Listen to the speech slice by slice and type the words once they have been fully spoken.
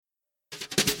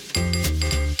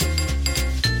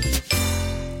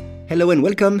Hello and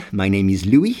welcome, my name is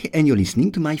Louis and you're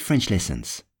listening to my French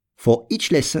lessons. For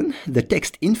each lesson, the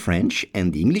text in French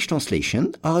and the English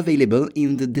translation are available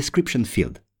in the description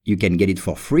field. You can get it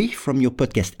for free from your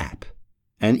podcast app.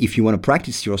 And if you want to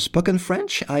practice your spoken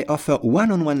French, I offer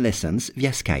one-on-one lessons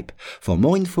via Skype. For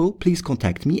more info, please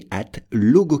contact me at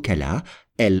logokala,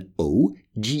 Logokala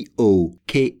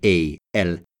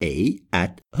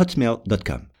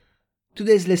 @hotmail.com.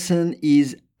 Today's lesson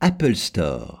is Apple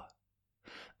Store.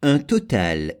 Un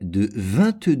total de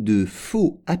 22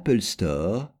 faux Apple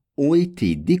Store ont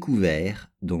été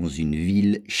découverts dans une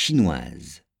ville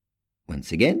chinoise.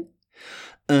 Once again,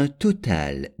 un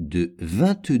total de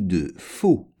 22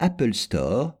 faux Apple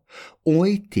Store ont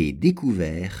été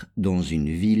découverts dans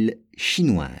une ville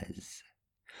chinoise.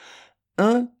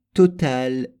 Un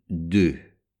total de.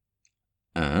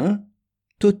 Un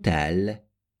total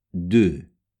de.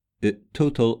 A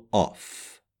total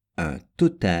of. Un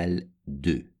total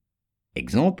de.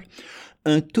 Exemple,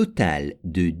 un total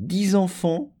de 10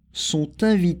 enfants sont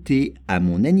invités à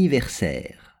mon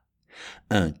anniversaire.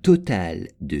 Un total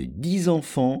de 10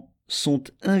 enfants sont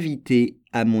invités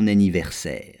à mon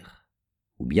anniversaire.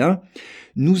 Ou bien,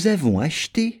 nous avons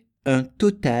acheté un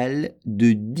total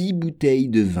de 10 bouteilles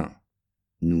de vin.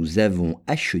 Nous avons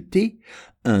acheté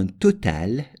un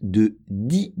total de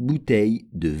 10 bouteilles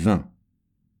de vin.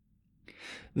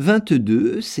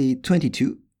 22, c'est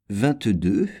 22.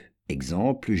 22.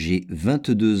 Exemple, j'ai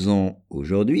 22 ans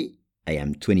aujourd'hui. I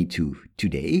am 22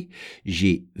 today.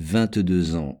 J'ai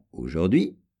 22 ans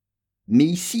aujourd'hui. Mais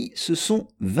ici, ce sont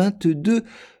 22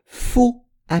 faux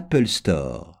Apple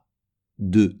Store.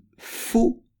 De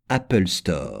faux Apple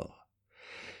Store.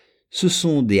 Ce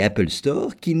sont des Apple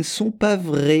Store qui ne sont pas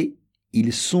vrais.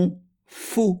 Ils sont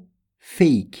faux,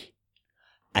 fake.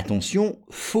 Attention,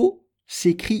 faux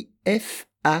s'écrit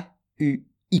F-A-U-X.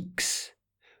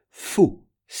 Faux.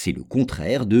 C'est le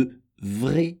contraire de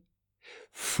vrai,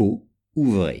 faux ou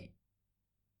vrai.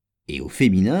 Et au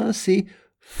féminin, c'est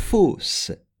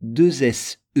fausse, 2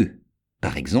 S-E.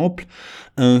 Par exemple,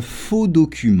 un faux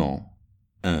document.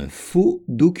 Un faux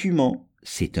document,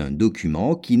 c'est un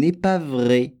document qui n'est pas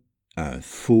vrai, un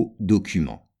faux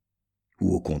document.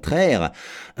 Ou au contraire,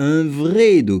 un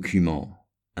vrai document,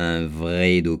 un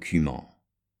vrai document.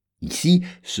 Ici,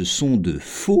 ce sont de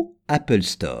faux Apple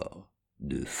Store,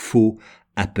 de faux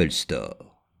Apple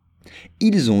Store.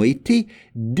 Ils ont été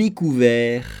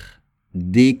découverts.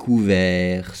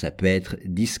 Découverts, ça peut être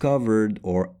discovered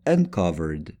or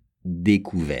uncovered.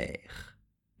 Découverts.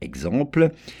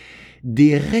 Exemple,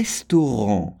 des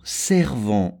restaurants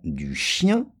servant du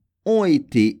chien ont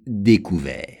été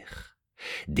découverts.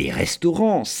 Des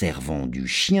restaurants servant du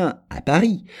chien à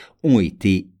Paris ont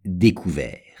été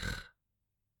découverts.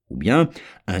 Ou bien,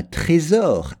 un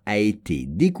trésor a été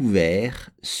découvert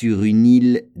sur une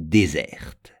île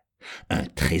déserte. Un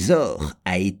trésor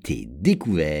a été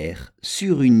découvert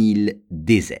sur une île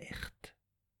déserte.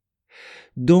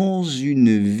 Dans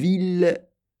une ville,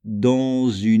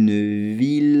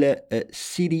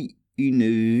 city,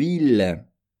 une ville.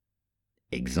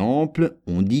 Exemple,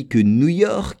 on dit que New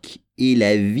York est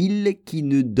la ville qui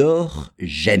ne dort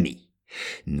jamais.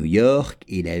 New York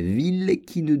est la ville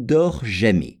qui ne dort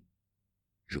jamais.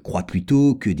 Je crois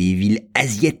plutôt que des villes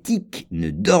asiatiques ne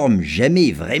dorment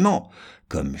jamais vraiment,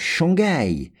 comme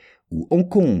Shanghai ou Hong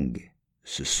Kong.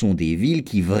 Ce sont des villes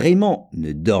qui vraiment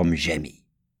ne dorment jamais.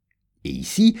 Et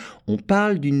ici, on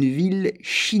parle d'une ville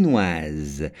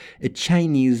chinoise, a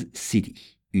Chinese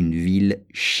city, une ville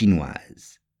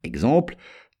chinoise. Exemple,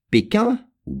 Pékin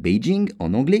ou Beijing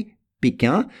en anglais,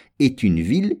 Pékin est une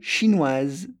ville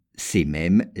chinoise, c'est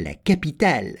même la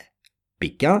capitale.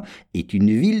 Pékin est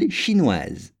une ville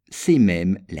chinoise, c'est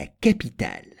même la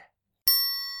capitale.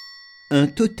 Un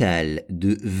total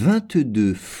de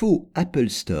 22 faux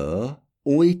Apple Store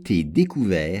ont été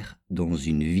découverts dans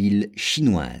une ville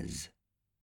chinoise.